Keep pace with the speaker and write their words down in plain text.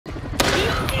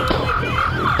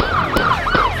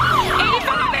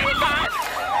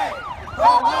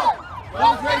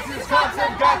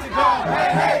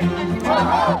I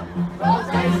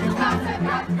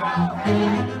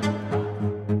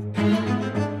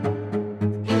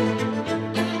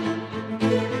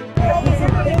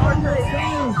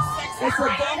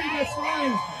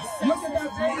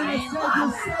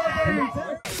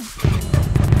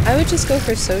would just go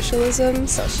for socialism.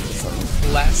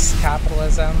 Less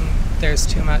capitalism. There's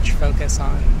too much focus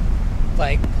on,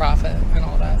 like, profit and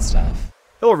all that stuff.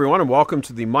 Hello, everyone, and welcome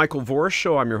to the Michael Voris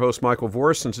Show. I'm your host, Michael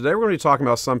Voris, and today we're going to be talking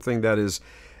about something that is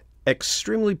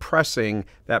extremely pressing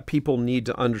that people need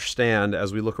to understand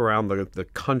as we look around the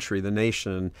country, the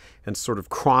nation, and sort of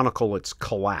chronicle its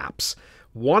collapse.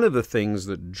 One of the things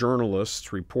that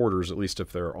journalists, reporters, at least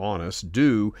if they're honest,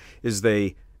 do is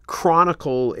they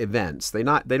chronicle events. They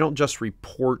don't just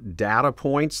report data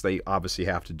points. They obviously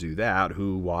have to do that: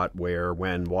 who, what, where,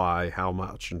 when, why, how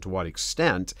much, and to what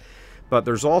extent. But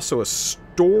there's also a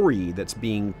story that's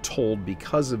being told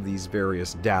because of these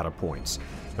various data points.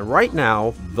 And right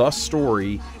now, the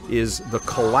story is the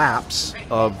collapse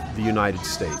of the United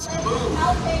States.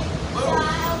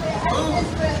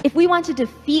 If we want to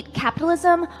defeat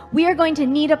capitalism, we are going to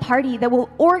need a party that will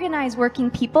organize working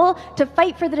people to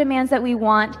fight for the demands that we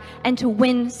want and to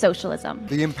win socialism.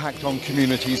 The impact on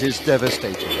communities is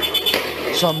devastating.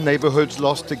 Some neighborhoods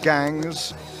lost to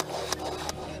gangs.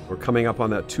 We're coming up on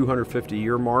that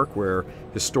 250-year mark where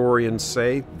historians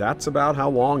say that's about how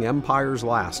long empires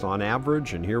last on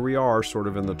average, and here we are sort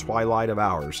of in the twilight of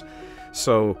ours.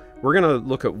 So we're going to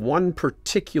look at one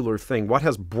particular thing, what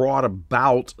has brought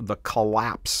about the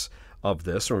collapse of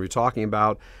this. We're going to be talking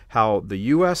about how the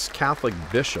U.S. Catholic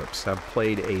bishops have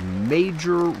played a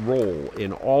major role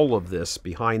in all of this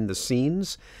behind the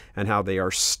scenes, and how they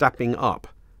are stepping up.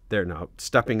 They're now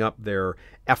stepping up their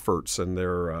efforts and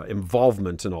their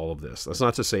involvement in all of this. That's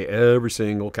not to say every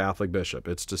single Catholic bishop.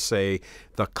 It's to say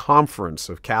the Conference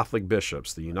of Catholic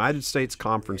Bishops, the United States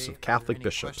Conference of Catholic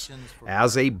Bishops,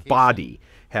 as a body,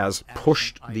 has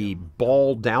pushed the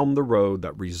ball down the road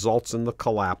that results in the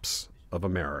collapse of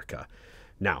America.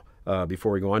 Now,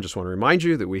 before we go on, just want to remind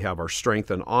you that we have our Strength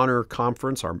and Honor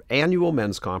Conference, our annual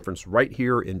men's conference right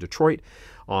here in Detroit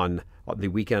on the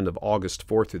weekend of August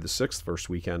 4th through the 6th, first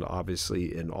weekend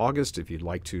obviously in August. If you'd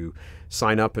like to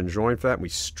sign up and join for that, we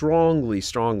strongly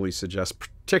suggest,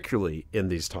 particularly in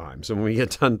these times. And when we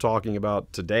get done talking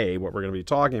about today, what we're going to be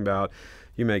talking about,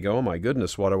 you may go, oh my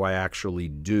goodness, what do I actually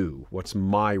do? What's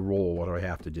my role? What do I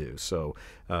have to do? So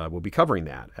we'll be covering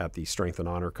that at the Strength and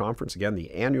Honor Conference. Again,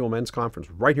 the annual men's conference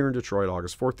right here in Detroit,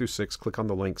 August 4th through 6th. Click on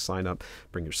the link, sign up,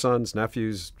 bring your sons,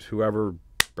 nephews, whoever.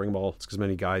 Bring them all, as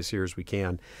many guys here as we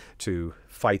can to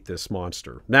fight this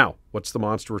monster. Now, what's the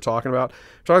monster we're talking about?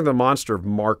 We're talking the monster of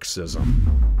Marxism.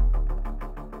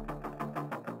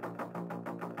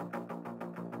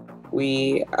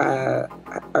 We are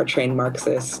trained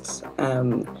Marxists.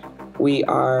 We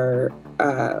are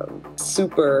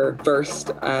super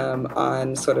versed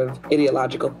on sort of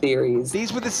ideological theories.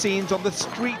 These were the scenes on the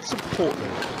streets of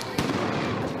Portland.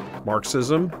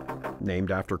 Marxism,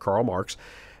 named after Karl Marx,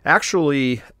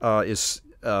 actually is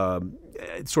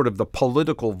sort of the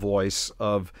political voice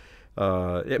of,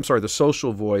 the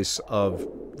social voice of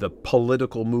the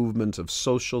political movement of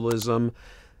socialism,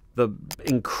 the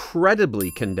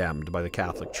incredibly condemned by the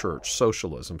Catholic Church,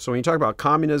 socialism. So when you talk about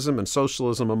communism and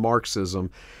socialism and Marxism,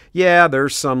 yeah,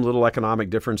 there's some little economic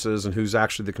differences and who's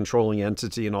actually the controlling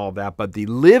entity and all that, but the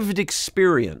lived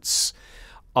experience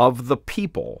of the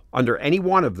people under any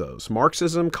one of those,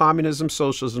 Marxism, communism,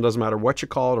 socialism, doesn't matter what you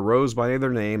call it, a rose by either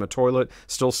name, a toilet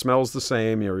still smells the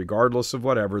same, regardless of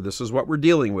whatever. This is what we're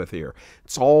dealing with here.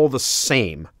 It's all the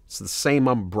same. It's the same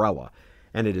umbrella.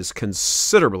 And it is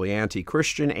considerably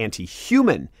anti-Christian,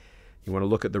 anti-human. You want to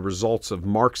look at the results of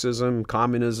Marxism,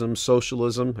 communism,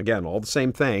 socialism, again, all the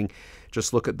same thing.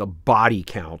 Just look at the body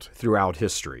count throughout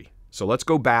history. So let's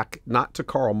go back, not to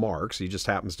Karl Marx. He just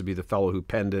happens to be the fellow who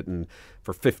penned it, and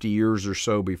for 50 years or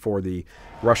so before the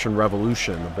Russian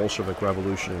Revolution, the Bolshevik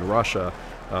Revolution in Russia,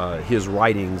 his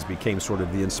writings became sort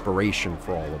of the inspiration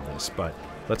for all of this. But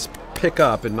let's pick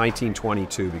up in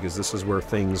 1922, because this is where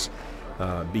things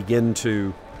begin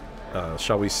to,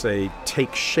 shall we say,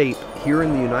 take shape here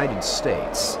in the United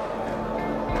States.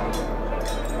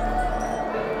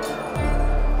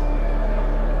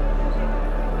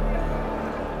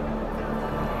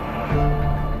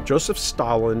 Joseph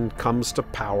Stalin comes to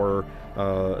power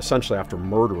essentially after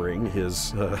murdering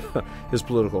his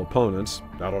political opponents.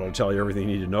 I don't want to tell you everything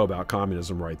you need to know about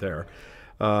communism right there.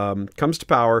 Comes to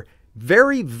power.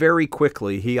 Very, very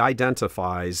quickly, he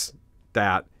identifies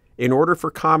that in order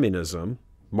for communism,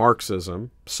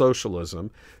 Marxism, socialism,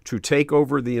 to take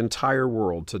over the entire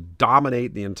world, to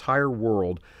dominate the entire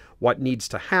world, What needs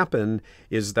to happen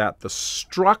is that the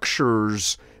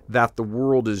structures that the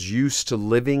world is used to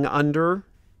living under,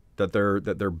 that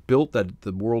they're built, that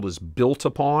the world is built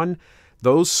upon,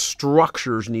 those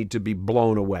structures need to be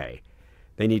blown away.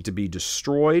 They need to be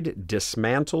destroyed,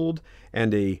 dismantled,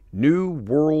 and a new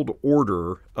world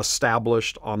order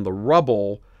established on the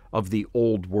rubble of the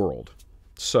old world.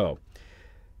 So,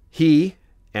 he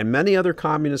and many other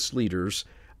communist leaders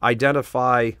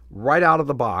identify right out of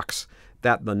the box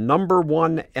that the number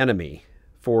one enemy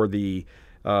for the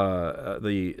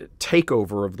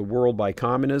takeover of the world by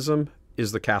communism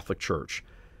is the Catholic Church.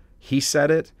 He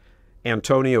said it.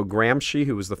 Antonio Gramsci,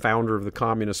 who was the founder of the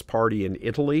Communist Party in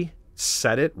Italy,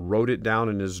 said it, wrote it down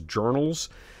in his journals,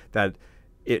 that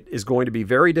it is going to be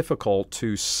very difficult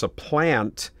to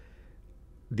supplant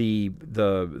the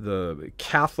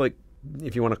Catholic,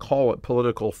 if you want to call it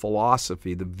political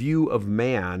philosophy, the view of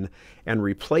man, and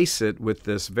replace it with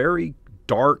this very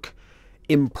dark,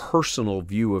 impersonal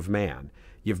view of man.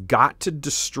 You've got to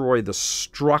destroy the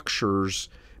structures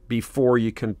before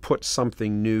you can put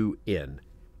something new in.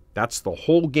 That's the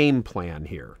whole game plan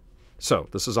here. So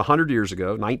this is 100 years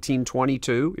ago,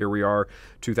 1922. Here we are,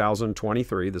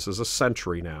 2023. This is a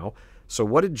century now. So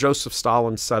what did Joseph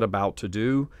Stalin set about to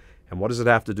do, and what does it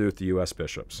have to do with the U.S.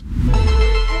 bishops?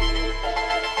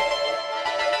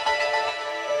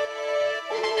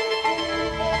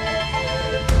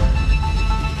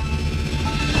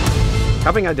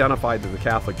 Having identified that the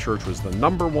Catholic Church was the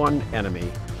number one enemy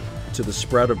to the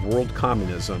spread of world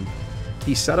communism,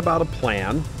 he set about a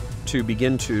plan to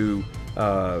begin to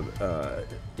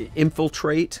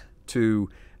infiltrate, to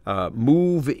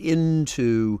move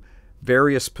into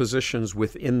various positions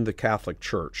within the Catholic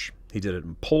Church. He did it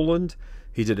in Poland,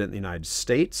 he did it in the United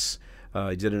States,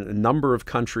 he did it in a number of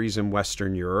countries in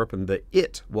Western Europe, and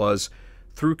it was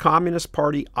through Communist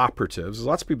Party operatives.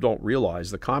 Lots of people don't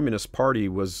realize the Communist Party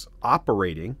was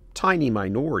operating, tiny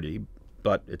minority,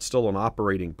 but it's still an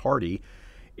operating party,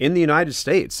 in the United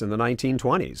States in the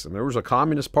 1920s. And there was a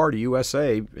Communist Party,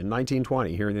 USA, in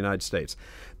 1920 here in the United States.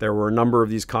 There were a number of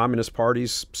these communist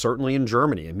parties, certainly in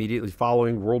Germany, immediately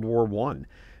following World War I,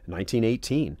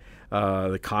 1918.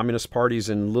 The communist parties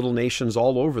in little nations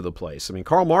all over the place. I mean,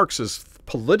 Karl Marx's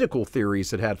political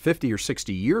theories had had 50 or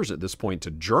 60 years at this point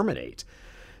to germinate.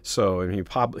 So, I mean,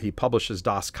 he publishes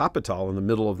Das Kapital in the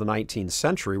middle of the 19th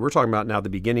century. We're talking about now the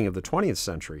beginning of the 20th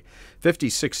century.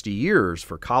 50, 60 years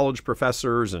for college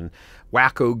professors and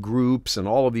wacko groups and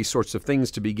all of these sorts of things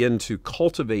to begin to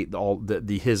cultivate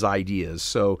his ideas.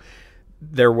 So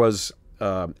there was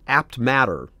apt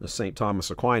matter, as St.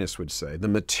 Thomas Aquinas would say. The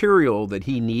material that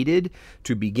he needed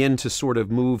to begin to sort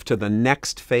of move to the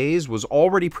next phase was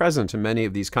already present in many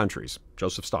of these countries.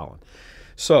 Joseph Stalin.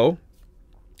 So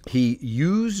he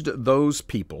used those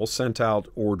people, sent out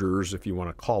orders, if you want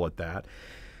to call it that,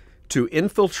 to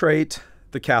infiltrate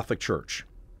the Catholic Church,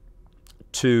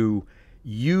 to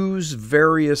use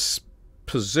various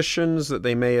positions that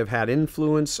they may have had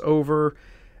influence over,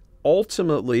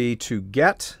 ultimately to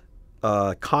get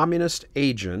communist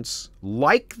agents,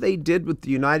 like they did with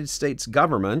the United States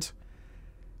government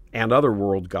and other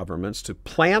world governments, to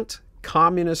plant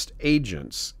communist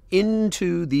agents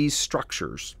into these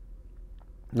structures.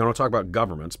 Now, I don't talk about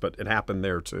governments, but it happened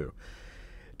there too.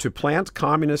 To plant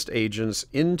communist agents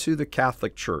into the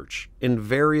Catholic Church in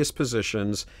various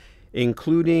positions,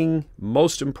 including,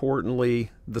 most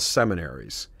importantly, the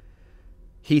seminaries.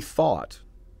 He thought,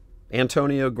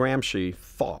 Antonio Gramsci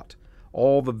thought,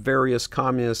 all the various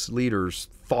communist leaders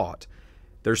thought,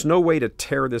 there's no way to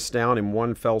tear this down in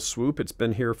one fell swoop. It's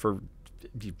been here for,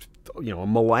 a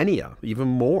millennia, even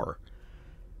more.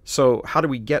 So how do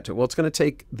we get to it? Well, it's going to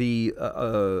take the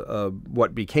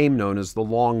what became known as the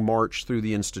Long March through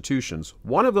the institutions.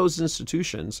 One of those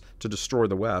institutions, to destroy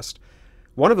the West,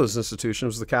 one of those institutions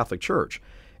was the Catholic Church.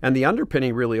 And the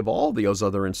underpinning really of all those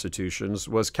other institutions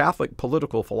was Catholic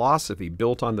political philosophy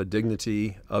built on the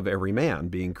dignity of every man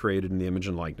being created in the image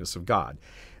and likeness of God.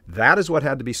 That is what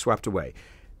had to be swept away.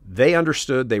 They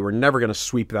understood they were never going to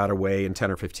sweep that away in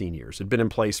 10 or 15 years. It had been in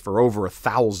place for over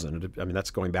 1,000. I mean, that's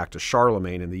going back to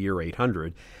Charlemagne in the year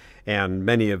 800. And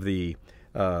many of the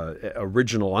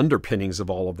original underpinnings of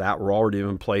all of that were already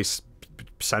in place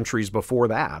centuries before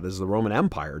that, as the Roman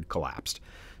Empire had collapsed.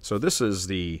 So this is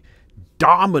the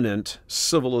dominant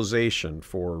civilization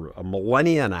for a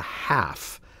millennia and a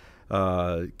half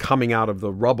coming out of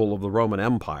the rubble of the Roman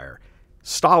Empire.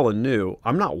 Stalin knew,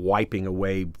 I'm not wiping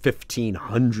away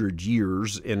 1,500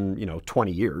 years in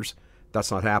 20 years. That's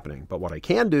not happening. But what I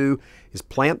can do is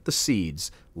plant the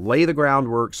seeds, lay the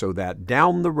groundwork so that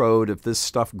down the road, if this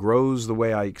stuff grows the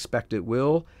way I expect it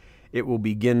will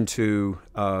begin to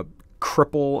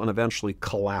cripple and eventually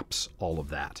collapse all of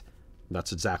that. And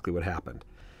that's exactly what happened.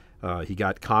 He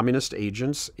got communist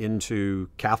agents into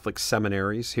Catholic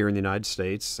seminaries here in the United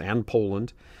States and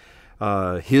Poland.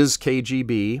 His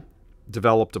KGB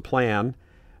developed a plan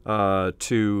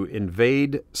to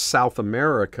invade South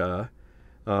America,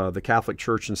 the Catholic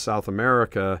Church in South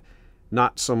America,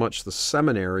 not so much the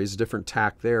seminaries, different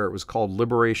tack there. It was called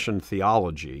liberation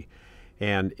theology.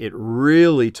 And it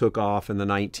really took off in the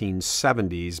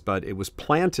 1970s, but it was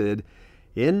planted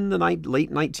in the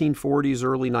late 1940s,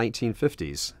 early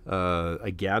 1950s.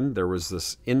 Again, there was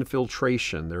this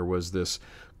infiltration. There was this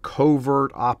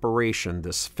covert operation,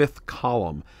 this fifth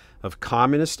column of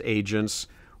communist agents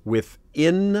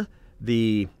within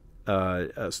the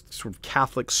sort of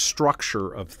Catholic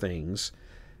structure of things.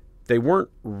 They weren't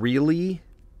really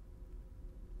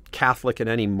Catholic in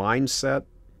any mindset.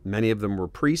 Many of them were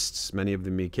priests. Many of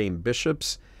them became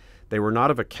bishops. They were not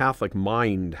of a Catholic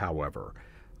mind, however.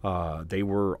 They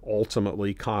were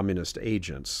ultimately communist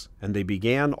agents, and they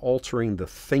began altering the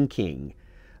thinking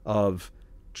of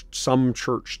some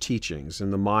church teachings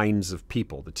in the minds of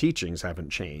people. The teachings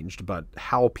haven't changed, but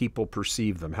how people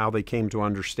perceive them, how they came to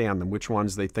understand them, which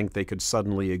ones they think they could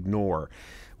suddenly ignore,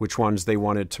 which ones they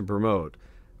wanted to promote,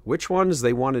 which ones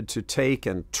they wanted to take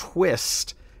and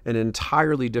twist an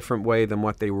entirely different way than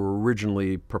what they were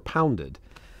originally propounded.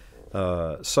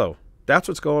 So that's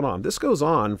what's going on. This goes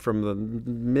on from the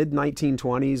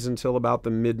mid-1920s until about the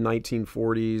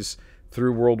mid-1940s,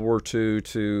 through World War II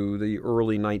to the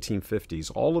early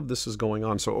 1950s. All of this is going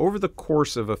on. So over the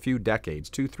course of a few decades,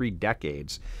 2-3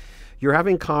 decades, you're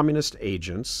having communist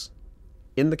agents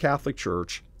in the Catholic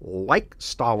Church like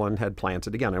Stalin had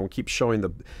planted. Again, I will keep showing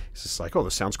it's just like, oh,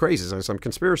 this sounds crazy. It's some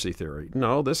conspiracy theory.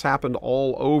 No, this happened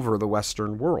all over the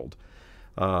Western world.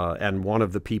 And one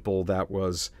of the people that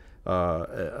was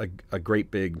a great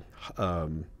big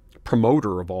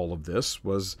promoter of all of this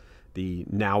was the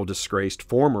now disgraced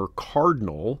former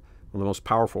cardinal, one of the most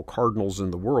powerful cardinals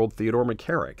in the world, Theodore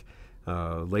McCarrick.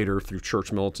 Later, through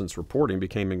Church Militant's reporting,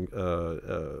 became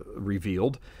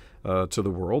revealed to the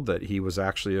world that he was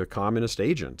actually a communist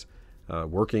agent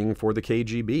working for the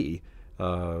KGB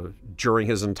during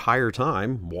his entire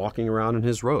time walking around in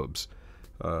his robes.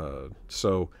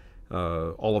 So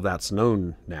all of that's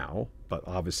known now, but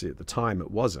obviously at the time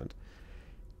it wasn't.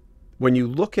 When you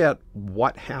look at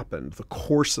what happened, the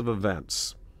course of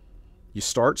events, you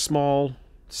start small,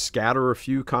 scatter a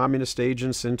few communist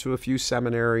agents into a few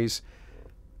seminaries.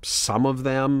 Some of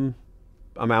them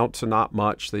amount to not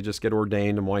much. They just get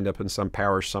ordained and wind up in some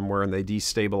parish somewhere, and they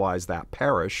destabilize that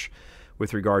parish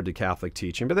with regard to Catholic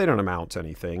teaching, but they don't amount to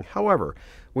anything. However,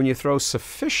 when you throw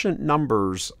sufficient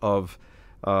numbers of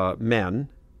men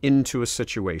into a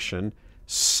situation,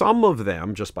 some of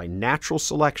them, just by natural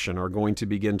selection, are going to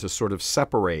begin to sort of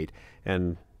separate,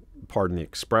 and pardon the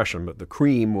expression, but the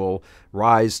cream will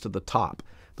rise to the top.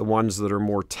 The ones that are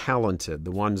more talented,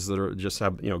 the ones that are just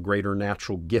have greater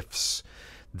natural gifts,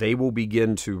 they will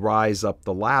begin to rise up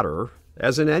the ladder,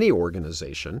 as in any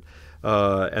organization,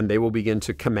 and they will begin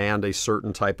to command a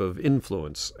certain type of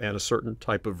influence and a certain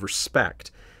type of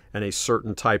respect and a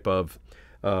certain type of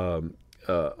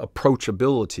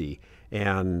approachability,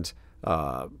 and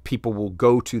people will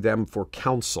go to them for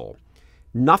counsel.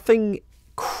 Nothing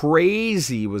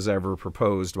crazy was ever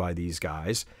proposed by these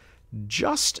guys,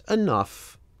 just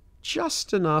enough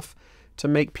to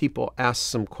make people ask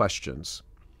some questions.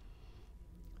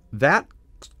 That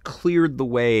cleared the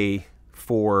way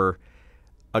for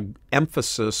an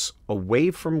emphasis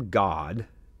away from God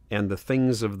and the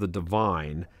things of the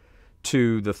divine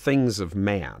to the things of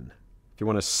man. If you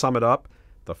want to sum it up,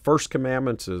 the first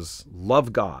commandment is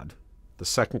love God. The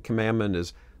second commandment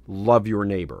is love your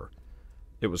neighbor.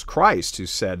 It was Christ who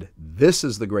said, this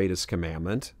is the greatest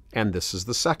commandment, and this is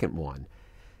the second one.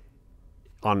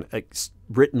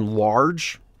 Written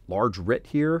large writ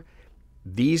here,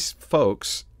 these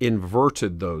folks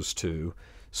inverted those two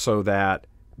so that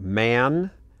man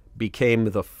became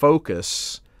the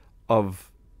focus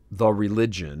of the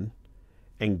religion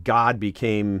and God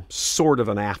became sort of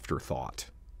an afterthought.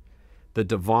 The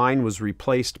divine was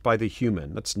replaced by the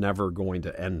human. That's never going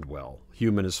to end well.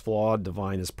 Human is flawed,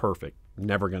 divine is perfect.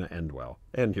 Never going to end well.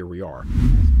 And here we are.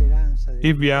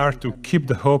 If we are to keep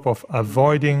the hope of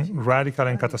avoiding radical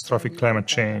and catastrophic climate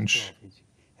change,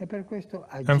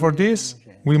 and for this,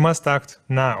 we must act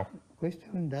now.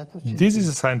 This is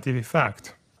a scientific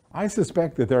fact. I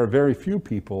suspect that there are very few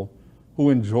people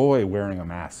who enjoy wearing a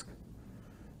mask.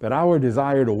 That our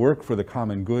desire to work for the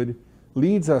common good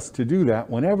leads us to do that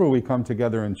whenever we come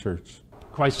together in church.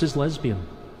 Christ is lesbian,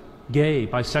 gay,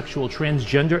 bisexual,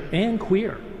 transgender, and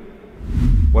queer.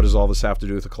 What does all this have to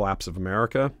do with the collapse of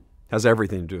America? Has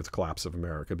everything to do with the collapse of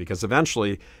America, because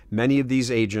eventually many of these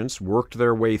agents worked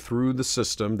their way through the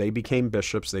system. They became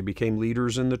bishops. They became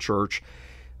leaders in the church.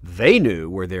 They knew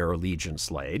where their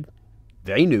allegiance laid.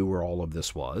 They knew where all of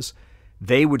this was.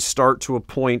 They would start to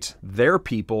appoint their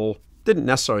people. Didn't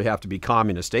necessarily have to be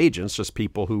communist agents, just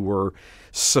people who were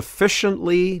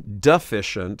sufficiently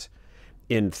deficient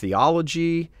in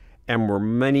theology and were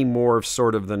many more of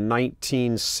sort of the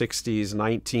 1960s,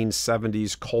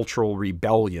 1970s cultural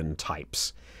rebellion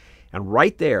types. And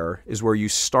right there is where you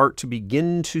start to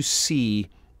begin to see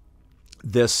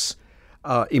this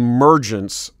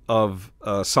emergence of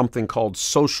something called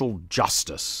social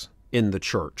justice in the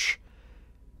church.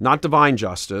 Not divine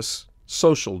justice,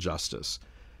 social justice.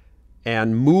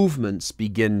 And movements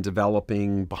begin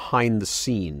developing behind the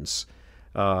scenes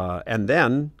and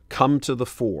then come to the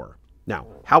fore. Now,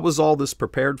 how was all this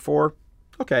prepared for?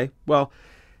 Okay, well,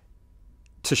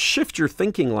 to shift your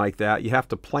thinking like that, you have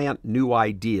to plant new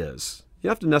ideas. You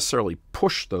don't have to necessarily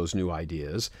push those new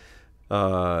ideas.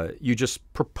 You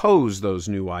just propose those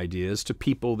new ideas to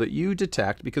people that you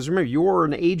detect, because remember, you're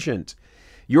an agent.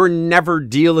 You're never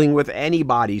dealing with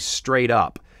anybody straight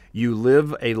up. You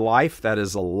live a life that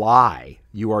is a lie.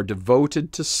 You are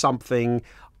devoted to something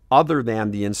other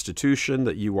than the institution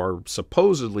that you are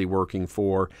supposedly working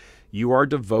for. You are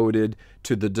devoted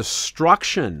to the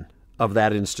destruction of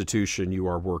that institution you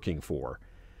are working for.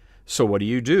 So what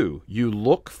do? You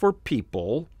look for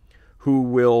people who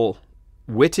will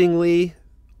wittingly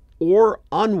or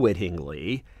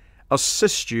unwittingly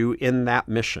assist you in that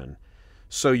mission.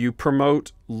 So you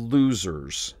promote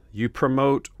losers. You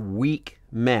promote weak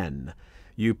men.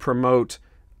 You promote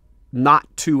not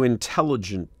too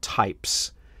intelligent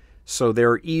types. So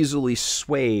they're easily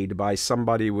swayed by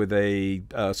somebody with a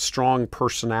strong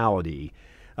personality.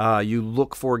 You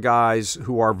look for guys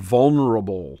who are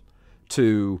vulnerable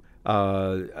to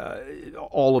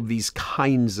all of these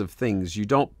kinds of things. You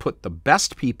don't put the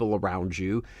best people around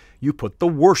you. You put the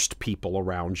worst people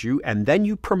around you, and then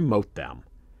you promote them.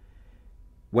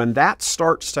 When that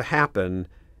starts to happen,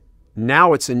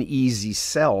 now it's an easy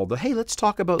sell. Hey, let's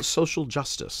talk about social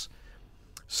justice.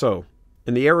 So,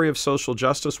 in the area of social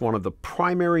justice, one of the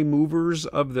primary movers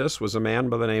of this was a man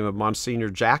by the name of Monsignor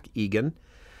Jack Egan,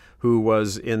 who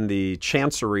was in the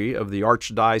chancery of the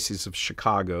Archdiocese of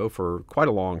Chicago for quite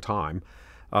a long time.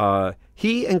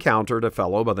 He encountered a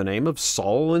fellow by the name of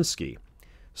Saul Alinsky.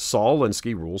 Saul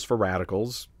Alinsky, Rules for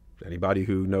Radicals. Anybody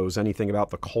who knows anything about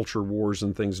the culture wars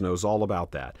and things knows all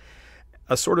about that.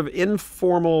 A sort of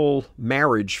informal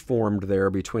marriage formed there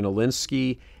between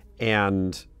Alinsky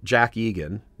and Jack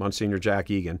Egan, Monsignor Jack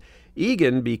Egan.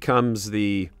 Egan becomes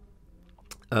the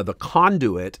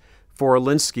conduit for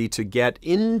Alinsky to get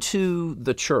into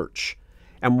the church.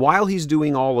 And while he's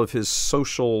doing all of his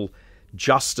social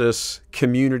justice,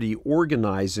 community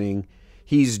organizing,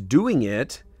 he's doing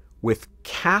it with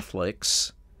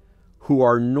Catholics who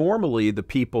are normally the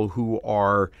people who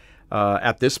are,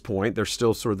 at this point, they're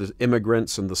still sort of the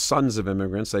immigrants and the sons of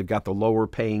immigrants. They've got the lower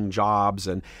paying jobs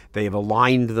and they've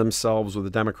aligned themselves with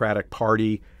the Democratic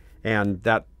Party. And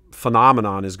that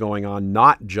phenomenon is going on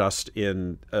not just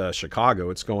in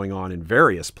Chicago. It's going on in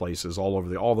various places all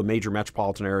over all the major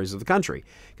metropolitan areas of the country,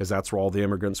 because that's where all the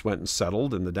immigrants went and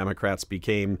settled, and the Democrats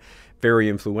became very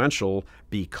influential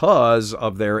because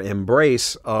of their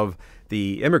embrace of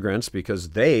the immigrants, because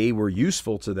they were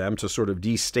useful to them to sort of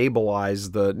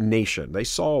destabilize the nation. They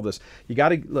saw this. You've got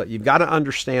to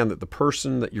understand that the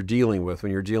person that you're dealing with,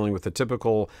 when you're dealing with a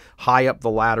typical high up the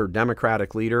ladder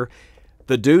Democratic leader,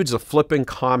 the dude's a flipping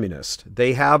communist.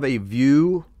 They have a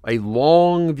view, a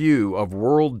long view of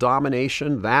world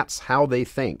domination. That's how they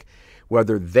think.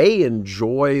 Whether they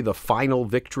enjoy the final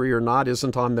victory or not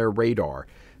isn't on their radar.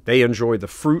 They enjoy the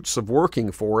fruits of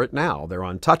working for it now. They're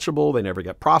untouchable. They never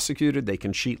get prosecuted. They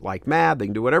can cheat like mad. They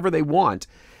can do whatever they want.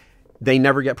 They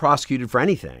never get prosecuted for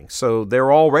anything. So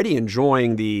they're already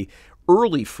enjoying the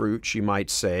early fruits, you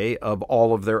might say, of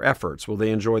all of their efforts. Will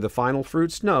they enjoy the final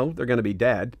fruits? No, they're going to be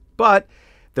dead. But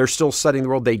they're still setting the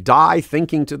world. They die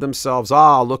thinking to themselves,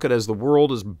 look at as the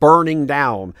world is burning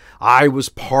down. I was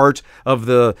part of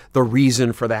the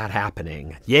reason for that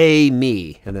happening. Yay,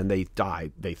 me. And then they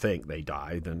die. They think they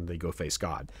die. Then they go face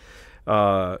God.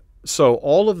 So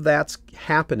all of that's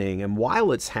happening. And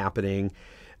while it's happening,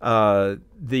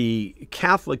 the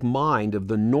Catholic mind of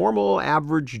the normal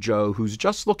average Joe who's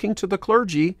just looking to the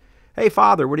clergy, hey,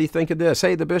 Father, what do you think of this?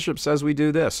 Hey, the bishop says we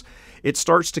do this. It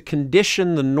starts to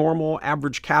condition the normal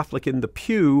average Catholic in the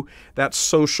pew that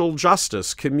social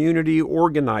justice, community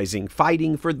organizing,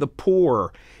 fighting for the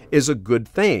poor is a good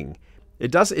thing.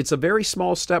 It's a very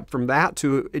small step from that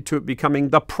to it becoming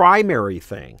the primary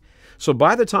thing. So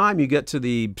by the time you get to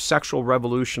the sexual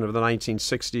revolution of the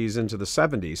 1960s into the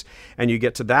 70s, and you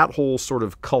get to that whole sort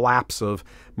of collapse of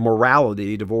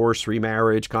morality, divorce,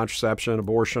 remarriage, contraception,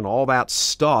 abortion, all that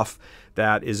stuff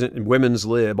that is in women's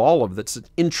lib, all of that's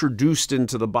introduced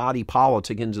into the body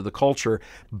politic, into the culture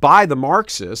by the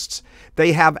Marxists,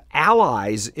 they have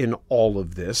allies in all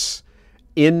of this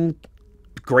in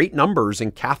great numbers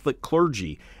in Catholic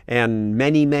clergy and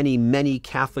many, many, many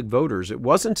Catholic voters. It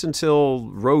wasn't until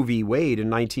Roe v. Wade in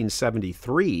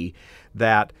 1973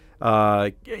 that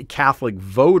Catholic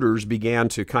voters began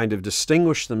to kind of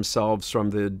distinguish themselves from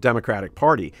the Democratic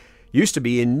Party. Used to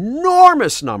be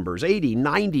enormous numbers, 80,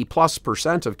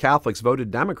 90+% of Catholics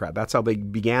voted Democrat. That's how they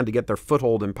began to get their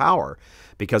foothold in power,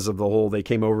 because of the whole, they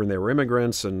came over and they were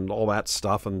immigrants and all that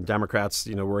stuff, and Democrats,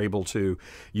 were able to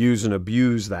use and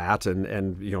abuse that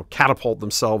and catapult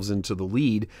themselves into the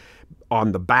lead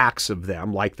on the backs of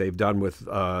them, like they've done with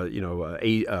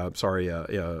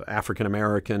African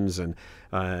Americans and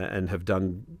have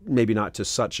done maybe not to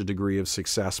such a degree of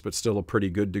success, but still a pretty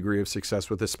good degree of success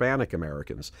with Hispanic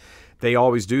Americans. They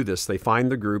always do this. They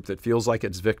find the group that feels like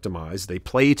it's victimized. They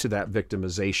play to that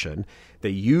victimization. They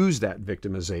use that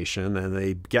victimization and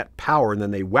they get power, and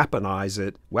then they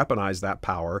weaponize that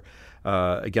power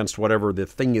against whatever the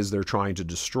thing is they're trying to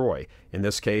destroy. In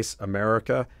this case,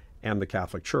 America and the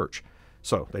Catholic Church.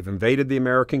 So they've invaded the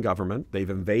American government. They've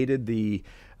invaded the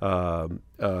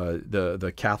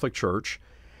Catholic Church.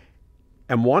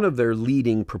 And one of their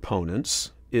leading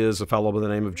proponents is a fellow by the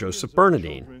name of Joseph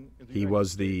Bernardine. He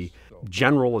was the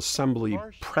General Assembly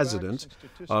President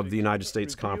of the United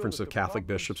States Conference of Catholic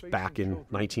Bishops back in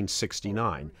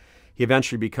 1969. He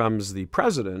eventually becomes the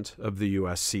president of the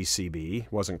USCCB.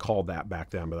 It wasn't called that back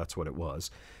then, but that's what it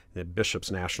was, the Bishops'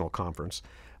 National Conference.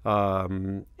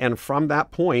 And from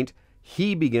that point,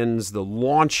 he begins the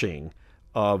launching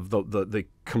of the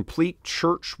complete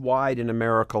church-wide in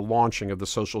America launching of the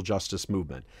social justice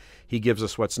movement. He gives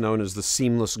us what's known as the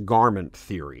seamless garment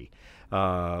theory,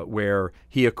 where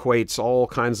he equates all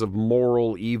kinds of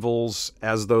moral evils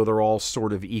as though they're all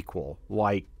sort of equal,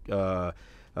 like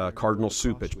Cardinal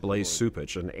Supich, Blaise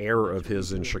Supich, an heir of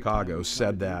his in Chicago,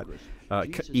 said that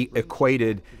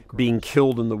equated being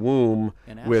killed in the womb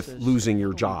with losing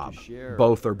your job.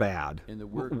 Both are bad.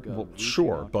 Well,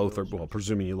 sure, both are, well,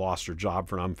 presuming you lost your job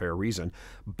for an unfair reason,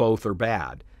 both are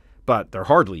bad. But they're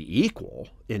hardly equal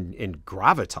in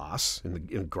gravitas,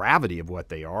 in gravity of what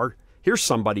they are. Here's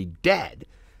somebody dead.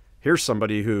 Here's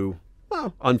somebody who,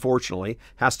 well, unfortunately,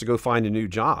 has to go find a new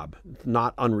job.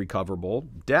 Not unrecoverable.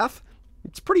 Death,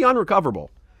 it's pretty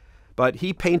unrecoverable. But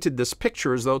he painted this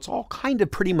picture as though it's all kind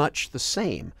of pretty much the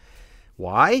same.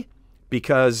 Why?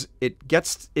 Because it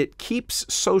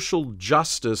keeps social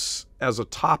justice as a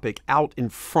topic out in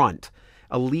front,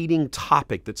 a leading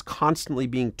topic that's constantly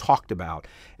being talked about.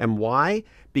 And why?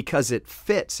 Because it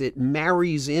fits, it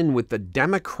marries in with the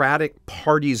Democratic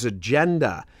Party's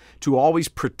agenda to always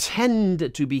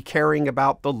pretend to be caring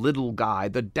about the little guy,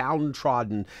 the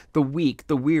downtrodden, the weak,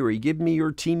 the weary. Give me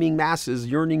your teeming masses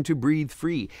yearning to breathe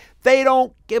free. They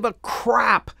don't give a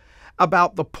crap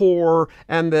about the poor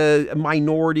and the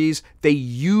minorities. They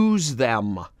use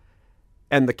them.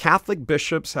 And the Catholic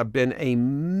bishops have been a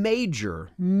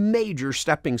major, major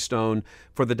stepping stone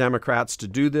for the Democrats to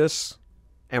do this.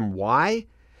 And why?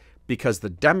 Because the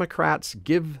Democrats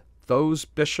give those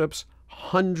bishops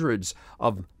hundreds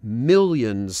of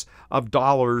millions of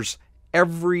dollars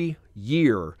every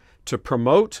year to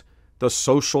promote the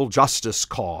social justice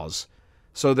cause.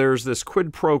 So there's this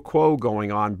quid pro quo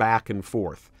going on back and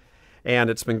forth. And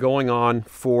it's been going on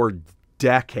for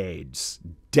decades.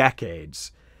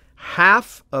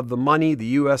 Half of the money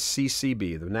the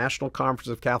USCCB, the National Conference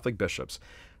of Catholic Bishops,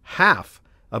 half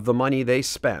of the money they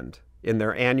spend in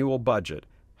their annual budget,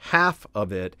 half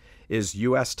of it is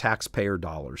U.S. taxpayer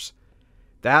dollars.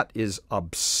 That is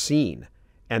obscene,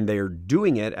 and they are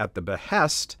doing it at the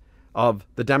behest of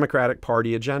the Democratic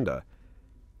Party agenda.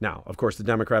 Now, of course, the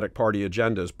Democratic Party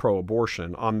agenda is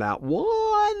pro-abortion. On that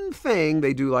one thing,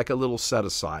 they do like a little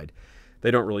set-aside.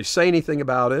 They don't really say anything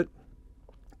about it,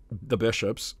 the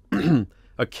bishops.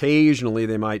 Occasionally,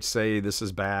 they might say this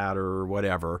is bad or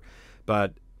whatever,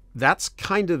 but that's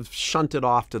kind of shunted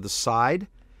off to the side.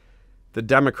 The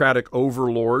Democratic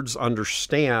overlords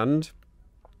understand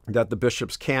that the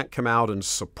bishops can't come out and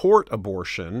support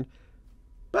abortion,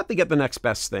 but they get the next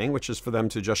best thing, which is for them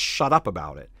to just shut up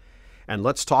about it. and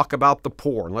let's talk about the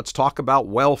poor, and let's talk about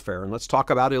welfare, and let's talk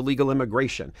about illegal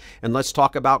immigration, and let's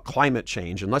talk about climate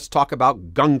change, and let's talk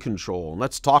about gun control, and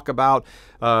let's talk about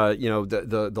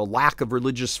the lack of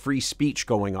religious free speech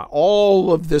going on.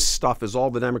 All of this stuff is all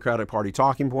the Democratic Party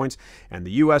talking points, and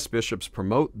the U.S. bishops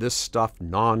promote this stuff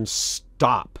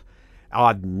nonstop,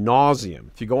 ad nauseum.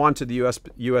 If you go onto the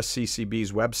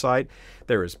USCCB's website,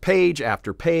 there is page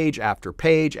after page after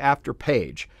page after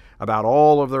page about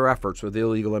all of their efforts with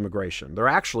illegal immigration. They're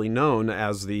actually known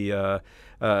as the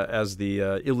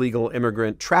illegal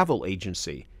immigrant travel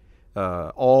agency.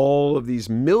 All of these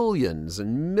millions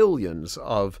and millions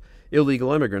of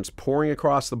illegal immigrants pouring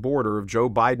across the border of Joe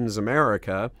Biden's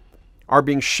America are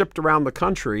being shipped around the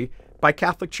country by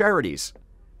Catholic Charities.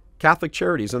 Catholic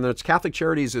Charities, and it's Catholic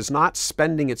Charities is not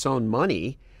spending its own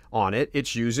money on it.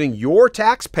 It's using your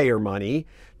taxpayer money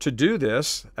to do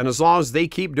this, and as long as they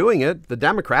keep doing it, the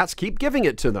Democrats keep giving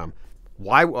it to them.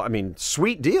 Why? I mean,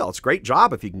 sweet deal. It's a great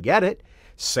job if you can get it.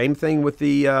 Same thing with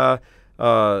the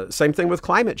same thing with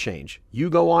climate change. You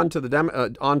go on to the I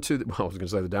was going to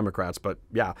say the Democrats, but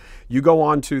yeah, you go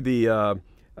on to the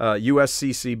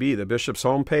USCCB, the bishop's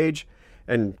homepage,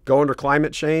 and go under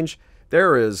climate change.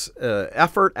 There is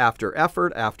effort after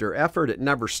effort after effort. It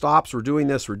never stops. We're doing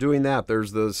this, we're doing that.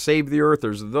 There's the Save the Earth.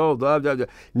 There's the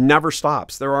never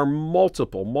stops. There are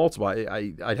multiple.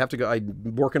 I'd have to go.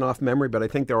 I'm working off memory, but I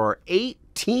think there are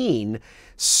 18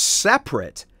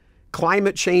 separate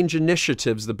climate change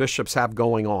initiatives the bishops have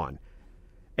going on.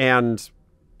 And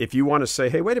if you want to say,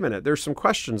 hey, wait a minute, there's some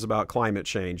questions about climate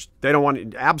change. They don't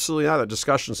want absolutely not. That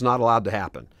discussion's not allowed to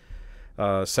happen.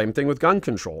 Same thing with gun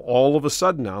control. All of a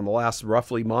sudden now, in the last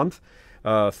roughly month,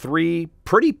 3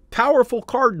 pretty powerful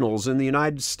cardinals in the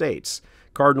United States.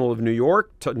 Cardinal of New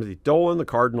York, Timothy Dolan, the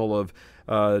Cardinal of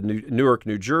Newark,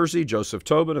 New Jersey, Joseph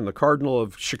Tobin, and the Cardinal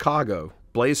of Chicago,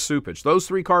 Blaise Supich. Those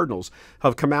 3 cardinals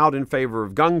have come out in favor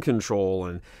of gun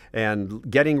control and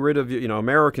getting rid of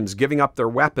Americans giving up their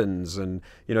weapons, and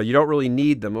you don't really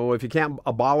need them. Well, if you can't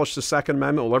abolish the Second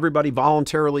Amendment, will everybody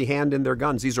voluntarily hand in their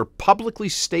guns? These are publicly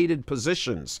stated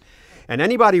positions. And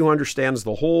anybody who understands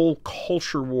the whole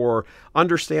culture war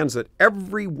understands that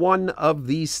every one of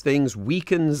these things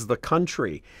weakens the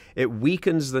country. It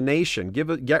weakens the nation.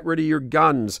 Get rid of your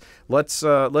guns. Let's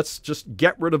just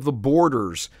get rid of the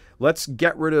borders. Let's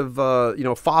get rid of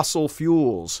fossil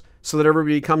fuels so that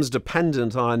everybody becomes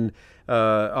dependent on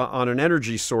an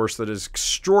energy source that is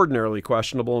extraordinarily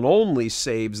questionable and only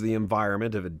saves the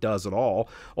environment, if it does at all,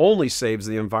 only saves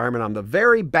the environment on the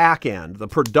very back end. The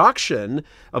production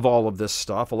of all of this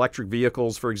stuff, electric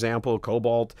vehicles, for example,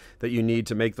 cobalt that you need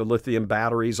to make the lithium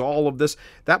batteries, all of this,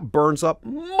 that burns up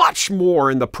much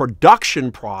more in the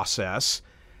production process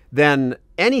than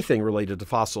anything related to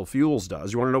fossil fuels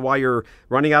does. You want to know why you're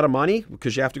running out of money?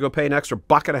 Because you have to go pay an extra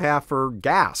 $1.50 for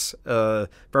gas, for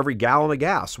every gallon of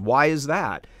gas. Why is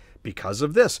that? Because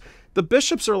of this. The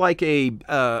bishops are like a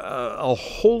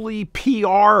holy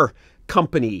PR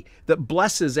company that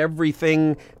blesses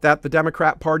everything that the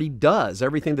Democrat Party does,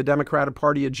 everything the Democratic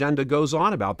Party agenda goes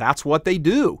on about. That's what they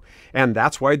do. And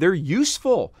that's why they're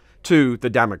useful to the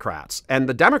Democrats. And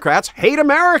the Democrats hate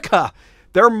America.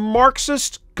 They're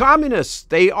Marxist communists.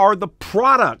 They are the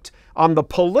product on the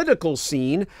political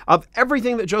scene of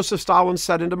everything that Joseph Stalin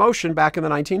set into motion back in the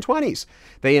 1920s.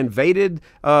 They invaded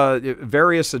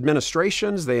various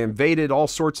administrations. They invaded all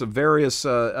sorts of various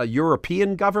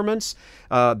European governments.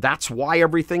 That's why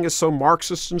everything is so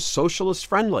Marxist and socialist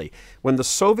friendly. When the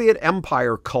Soviet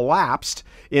Empire collapsed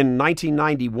in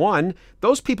 1991,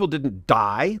 those people didn't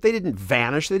die. They didn't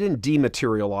vanish. They didn't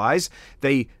dematerialize.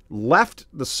 They left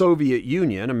the Soviet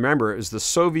Union. And remember, it was the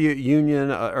Soviet Union,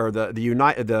 or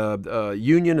the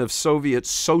Union of Soviet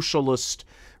Socialist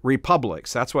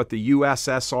Republics. That's what the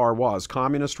USSR was.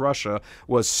 Communist Russia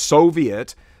was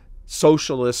Soviet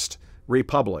Socialist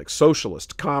Republic.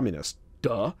 Socialist, communist,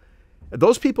 duh.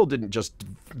 Those people didn't just,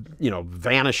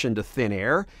 vanish into thin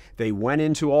air. They went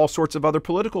into all sorts of other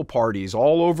political parties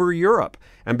all over Europe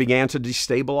and began to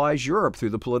destabilize Europe through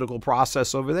the political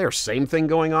process over there. Same thing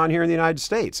going on here in the United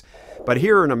States. But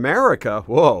here in America,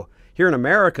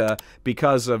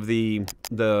 because of the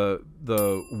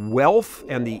wealth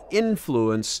and the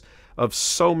influence of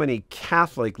so many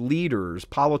Catholic leaders,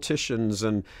 politicians,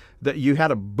 and that you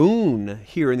had a boon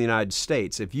here in the United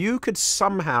States. If you could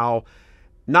somehow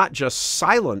not just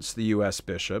silence the U.S.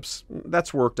 bishops,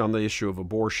 that's worked on the issue of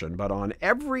abortion, but on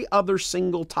every other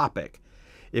single topic,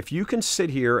 if you can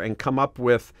sit here and come up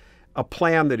with a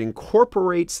plan that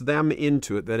incorporates them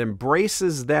into it, that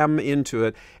embraces them into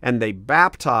it, and they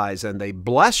baptize and they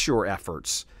bless your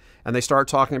efforts, and they start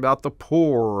talking about the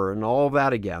poor and all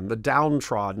that again, the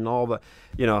downtrodden, all the,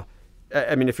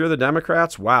 I mean, if you're the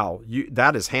Democrats, wow,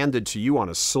 that is handed to you on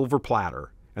a silver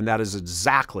platter. And that is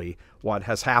exactly what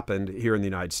has happened here in the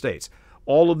United States.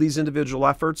 All of these individual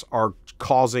efforts are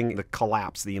causing the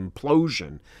collapse, the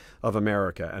implosion of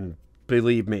America. And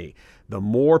believe me, the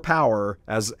more power,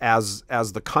 as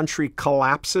the country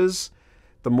collapses,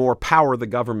 the more power the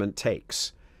government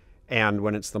takes. And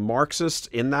when it's the Marxists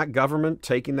in that government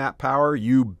taking that power,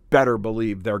 you better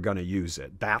believe they're going to use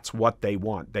it. That's what they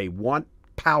want. They want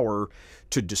power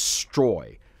to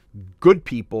destroy. Good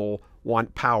people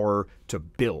want power to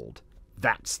build.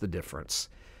 That's the difference.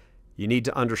 You need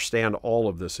to understand all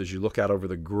of this as you look out over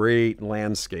the great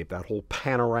landscape, that whole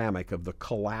panoramic of the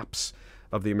collapse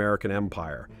of the American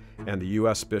empire and the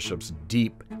U.S. bishops'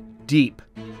 deep, deep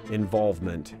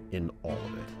involvement in all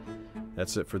of it.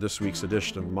 That's it for this week's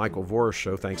edition of the Michael Voris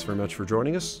Show. Thanks very much for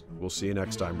joining us. We'll see you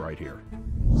next time right here.